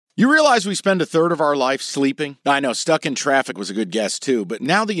You realize we spend a third of our life sleeping? I know, stuck in traffic was a good guess too, but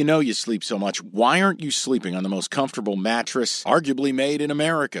now that you know you sleep so much, why aren't you sleeping on the most comfortable mattress arguably made in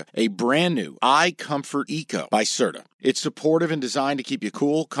America? A brand new iComfort Eco by Serta. It's supportive and designed to keep you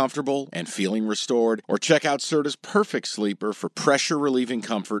cool, comfortable, and feeling restored. Or check out Serta's Perfect Sleeper for pressure-relieving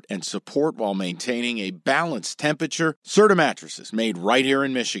comfort and support while maintaining a balanced temperature. Serta mattresses made right here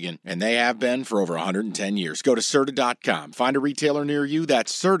in Michigan, and they have been for over 110 years. Go to Serta.com. Find a retailer near you.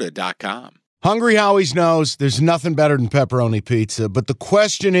 That's Serta.com. Hungry Howie's knows there's nothing better than pepperoni pizza, but the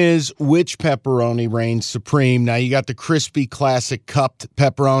question is, which pepperoni reigns supreme? Now, you got the crispy, classic cupped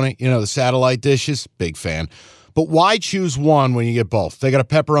pepperoni, the satellite dishes. Big fan. But why choose one when you get both? They got a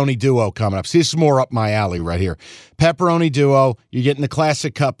pepperoni duo coming up. See, this is more up my alley right here. Pepperoni duo, you're getting the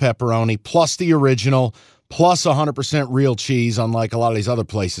classic cup pepperoni, plus the original, plus 100% real cheese, unlike a lot of these other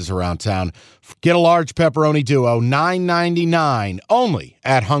places around town. Get a large pepperoni duo, $9.99, only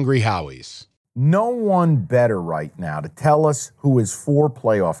at Hungry Howie's. No one better right now to tell us who his 4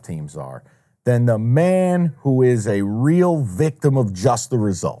 playoff teams are than the man who is a real victim of just the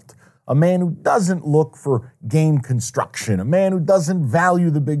result. A man who doesn't look for game construction, a man who doesn't value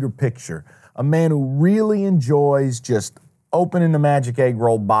the bigger picture, a man who really enjoys just opening the magic egg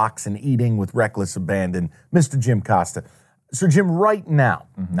roll box and eating with reckless abandon, Mr. Jim Costa. So, Jim, right now,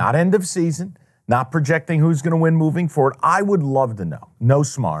 not end of season, not projecting who's going to win moving forward, I would love to know, no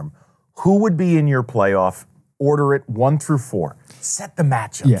smarm, who would be in your playoff? Order it 1 through 4. Set the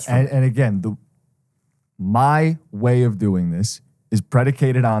matchups. Yeah, and again, my way of doing this is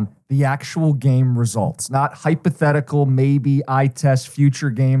predicated on the actual game results, not hypothetical, maybe I test future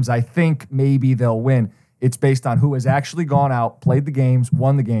games. I think maybe they'll win. It's based on who has actually gone out, played the games,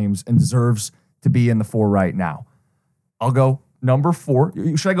 won the games, and deserves to be in the 4 right now. I'll go number 4.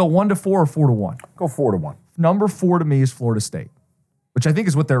 Should I go 1 to 4 or 4 to 1? Go 4 to 1. Number 4 to me is Florida State, which I think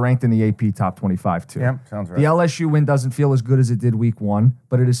is what they're ranked in the AP top 25 too. Yeah, sounds right. The LSU win doesn't feel as good as it did week 1,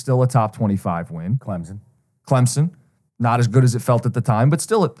 but it is still a top 25 win. Clemson. Not as good as it felt at the time, but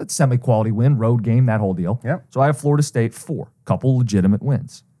still a semi-quality win, road game, that whole deal. Yep. So I have Florida State 4, couple legitimate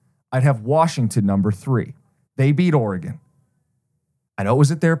wins. I'd have Washington number 3. They beat Oregon. I know it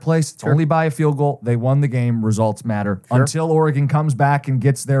was at their place. It's only by a field goal. They won the game. Results matter. Sure. Until Oregon comes back and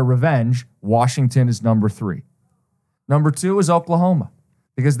gets their revenge, Washington is number 3. Number 2 is Oklahoma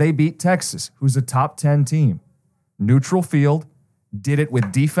because they beat Texas, who's a top 10 team. Neutral field, did it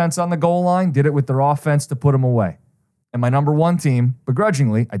with defense on the goal line, did it with their offense to put them away. And my number 1 team,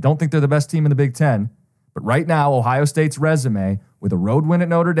 begrudgingly, I don't think they're the best team in the Big Ten, but right now, Ohio State's resume, with a road win at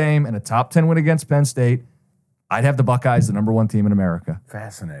Notre Dame and a top 10 win against Penn State, I'd have the Buckeyes the number 1 team in America.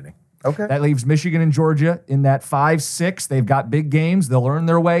 Fascinating. Okay. That leaves Michigan and Georgia in that 5-6. They've got big games. They'll earn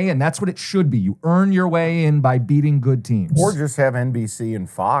their way, and that's what it should be. You earn your way in by beating good teams. Or just have NBC and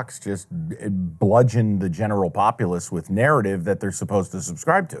Fox just bludgeon the general populace with narrative that they're supposed to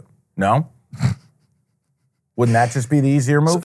subscribe to. No? Wouldn't that just be the easier move?